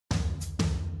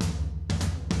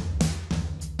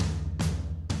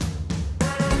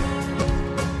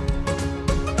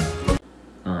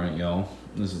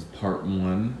This is part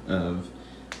one of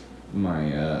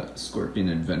my scorpion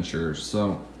adventure.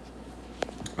 So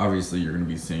obviously you're going to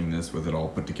be seeing this with it all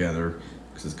put together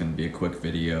because it's going to be a quick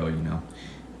video, you know.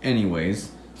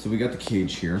 Anyways, so we got the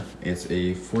cage here. It's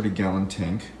a 40-gallon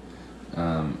tank,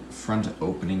 front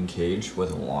opening cage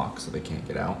with a lock so they can't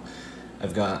get out.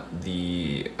 I've got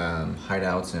the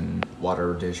hideouts and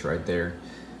water dish right there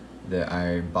that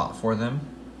I bought for them.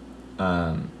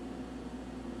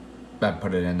 I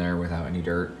put it in there without any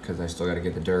dirt because I still got to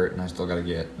get the dirt and I still got to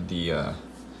get the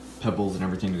pebbles and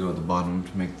everything to go at the bottom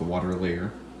to make the water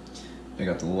layer. I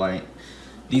got the light.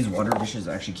 These water dishes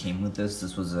actually came with this.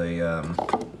 This was a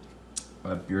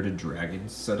bearded dragon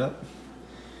setup.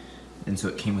 And so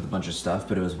it came with a bunch of stuff,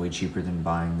 but it was way cheaper than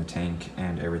buying the tank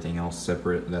and everything else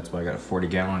separate. That's why I got a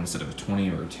 40-gallon instead of a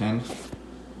 20 or a 10.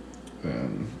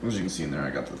 As you can see in there, I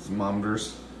got the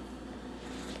thermometers.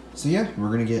 So yeah,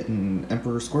 we're gonna get an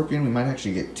emperor scorpion. We might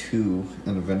actually get two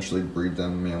and eventually breed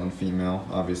them, male and female,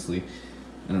 obviously.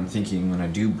 And I'm thinking when I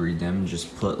do breed them,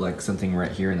 just put like something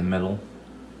right here in the middle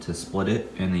to split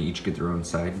it, and they each get their own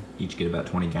side. Each get about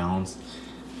 20 gallons,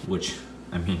 which,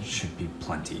 I mean, should be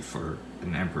plenty for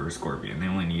an emperor scorpion. They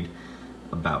only need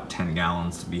about 10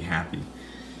 gallons to be happy.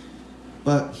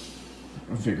 But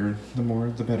I figured the more,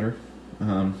 the better.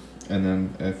 And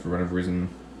then if for whatever reason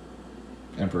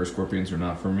emperor scorpions are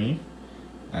not for me,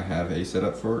 I have a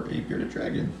setup for a bearded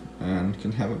dragon and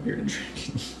can have a bearded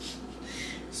dragon.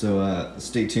 So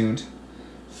stay tuned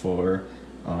for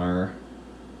our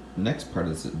next part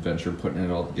of this adventure, putting it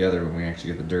all together when we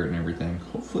actually get the dirt and everything.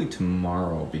 Hopefully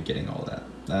tomorrow I'll be getting all that.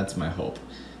 That's my hope.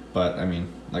 But I mean,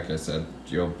 like I said,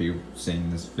 you'll be seeing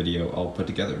this video all put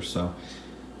together, so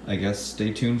I guess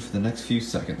stay tuned for the next few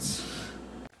seconds.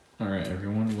 Alright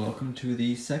everyone, welcome to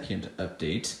the second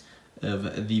update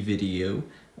of the video.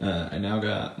 I now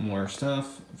got more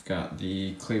stuff. I've got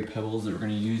the clay pebbles that we're going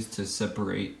to use to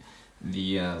separate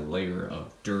the layer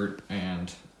of dirt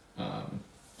and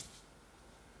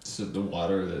so the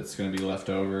water that's going to be left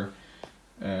over.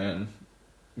 And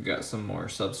we've got some more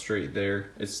substrate there.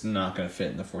 It's not going to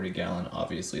fit in the 40-gallon.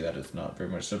 Obviously that is not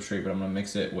very much substrate, but I'm going to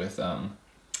mix it with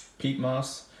peat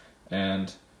moss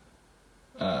and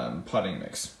potting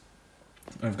mix.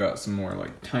 I've got some more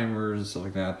like timers, stuff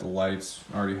like that, the lights,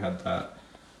 already had that.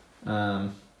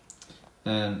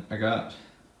 And I got,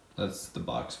 that's the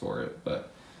box for it,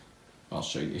 but I'll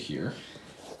show you here.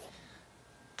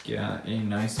 Got a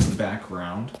nice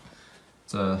background.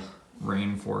 It's a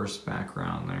rainforest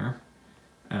background there.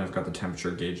 And I've got the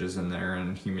temperature gauges in there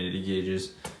and humidity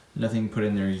gauges. Nothing put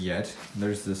in there yet.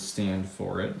 There's the stand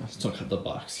for it. I still got the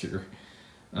box here.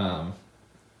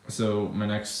 So my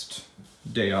next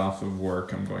day off of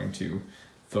work, I'm going to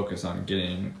focus on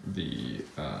getting the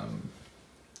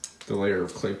layer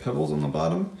of clay pebbles on the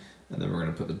bottom, and then we're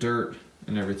going to put the dirt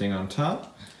and everything on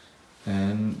top,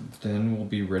 and then we'll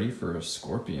be ready for a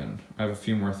scorpion. I have a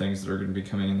few more things that are going to be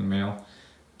coming in the mail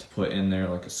to put in there,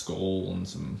 like a skull and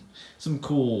some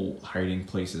cool hiding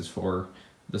places for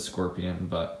the scorpion,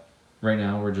 but right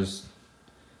now we're just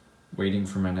waiting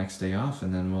for my next day off,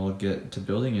 and then we'll get to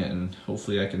building it, and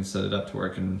hopefully I can set it up to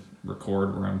where I can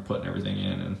record where I'm putting everything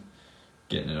in and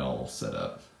getting it all set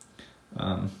up.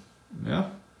 Yeah,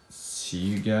 see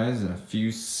you guys in a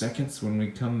few seconds when we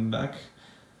come back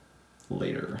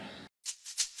later.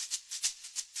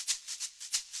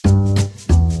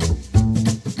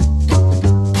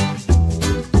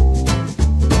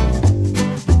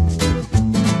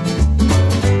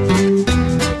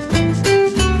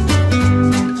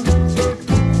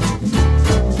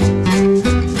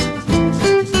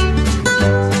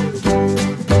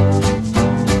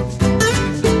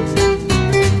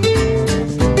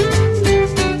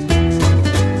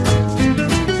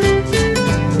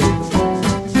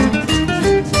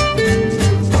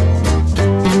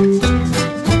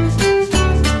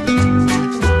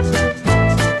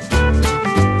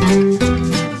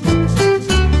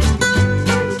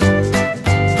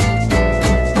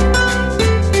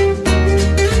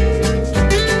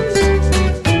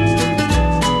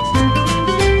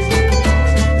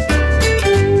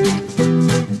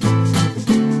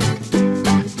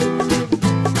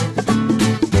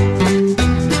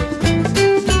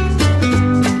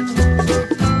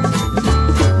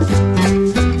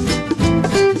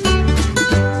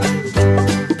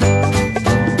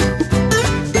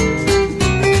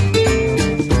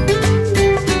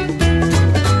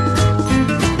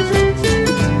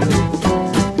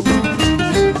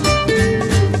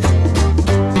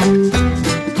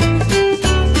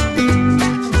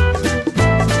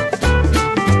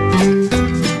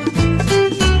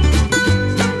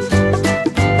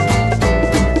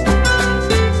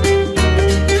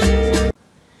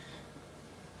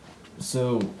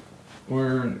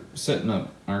 setting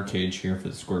up our cage here for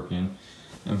the scorpion.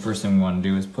 And first thing we want to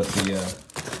do is put the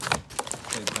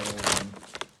clay pebbles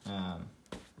in.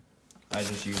 I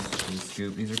just used a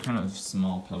scoop. These are kind of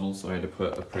small pebbles, so I had to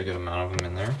put a pretty good amount of them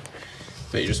in there.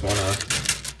 But you just want a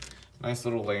nice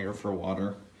little layer for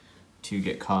water to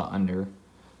get caught under.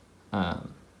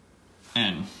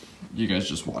 And you guys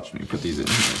just watched me put these in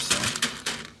here, so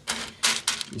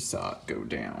you saw it go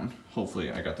down.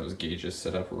 Hopefully I got those gauges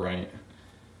set up right.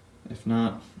 If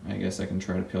not, I guess I can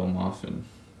try to peel them off and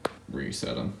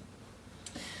reset them.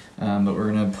 But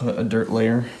we're gonna put a dirt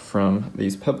layer from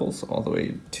these pebbles all the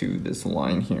way to this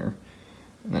line here.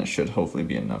 And that should hopefully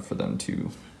be enough for them to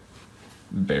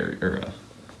bury or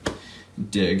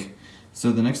dig.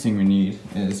 So the next thing we need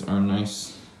is our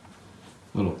nice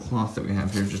little cloth that we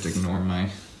have here. Just ignore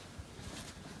my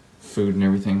food and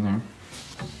everything there.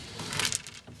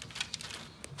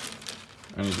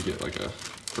 I need to get like a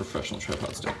professional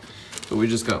tripod stick. But we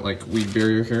just got like weed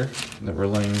barrier here that we're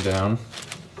laying down.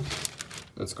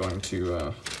 That's going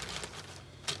to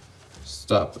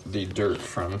stop the dirt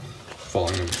from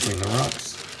falling in between the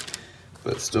rocks,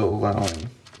 but still allowing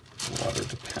water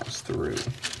to pass through.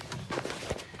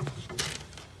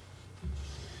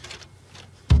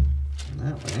 And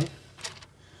that way,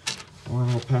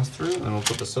 water will pass through, and we'll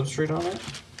put the substrate on it.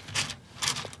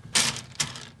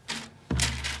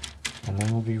 And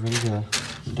then we'll be ready to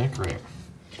decorate.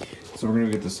 So we're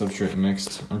gonna get the substrate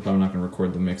mixed. I'm probably not gonna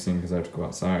record the mixing because I have to go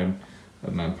outside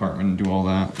of my apartment and do all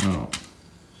that. No,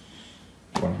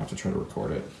 I don't have to try to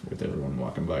record it with everyone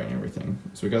walking by and everything.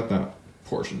 So we got that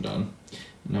portion done.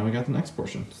 Now we got the next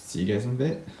portion. See you guys in a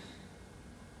bit.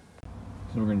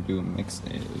 So we're gonna do a mix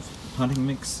of potting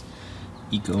mix,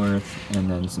 eco earth,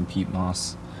 and then some peat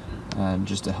moss,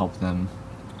 just to help them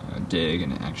dig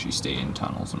and actually stay in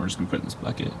tunnels. And we're just gonna put it in this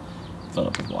bucket, fill it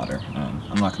up with water.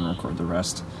 I'm not gonna record the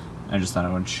rest. I just thought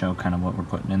I would show kind of what we're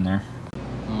putting in there.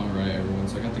 Alright everyone,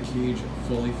 so I got the cage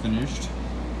fully finished.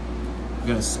 I've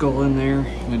got a skull in there,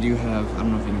 and I do have, I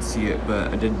don't know if you can see it,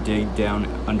 but I did dig down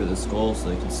under the skull so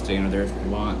they can stay under there if they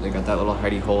want. They got that little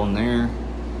hidey hole in there.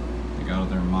 They got all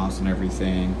their moss and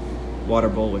everything. Water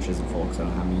bowl, which isn't full because I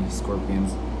don't have any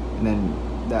scorpions. And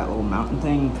then that little mountain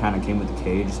thing kind of came with the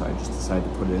cage, so I just decided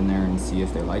to put it in there and see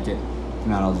if they like it. If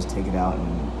not, I'll just take it out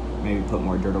and maybe put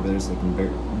more dirt over there so they can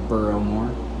burrow more.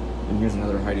 And here's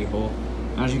another hidey hole.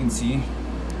 As you can see,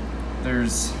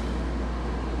 there's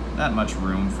that much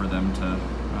room for them to,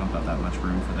 well, about that much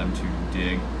room for them to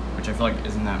dig, which I feel like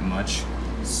isn't that much.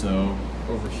 So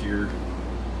over here,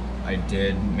 I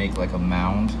did make like a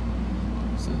mound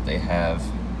so that they have,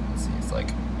 let's see, it's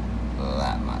like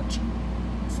that much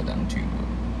for them to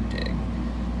dig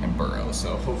and burrow.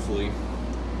 So hopefully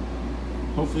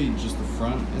just the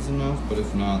front is enough, but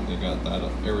if not, they got that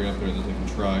area up there that they can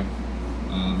try.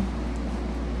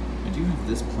 I do have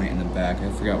this plant in the back. I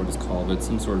forgot what it's called, but it's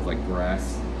some sort of like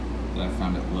grass that I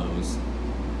found at Lowe's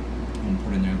and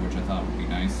put in there, which I thought would be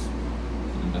nice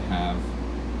for them to have.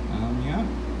 Yeah,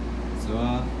 so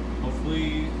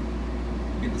hopefully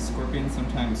get the scorpion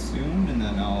sometime soon, and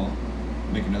then I'll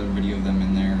make another video of them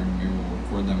in there, and maybe we'll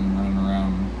record them running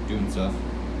around doing stuff.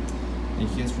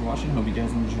 Thank you guys for watching. Hope you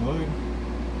guys enjoyed.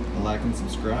 Like and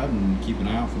subscribe, and keep an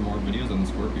eye out for more videos on the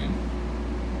scorpion.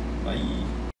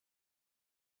 Bye.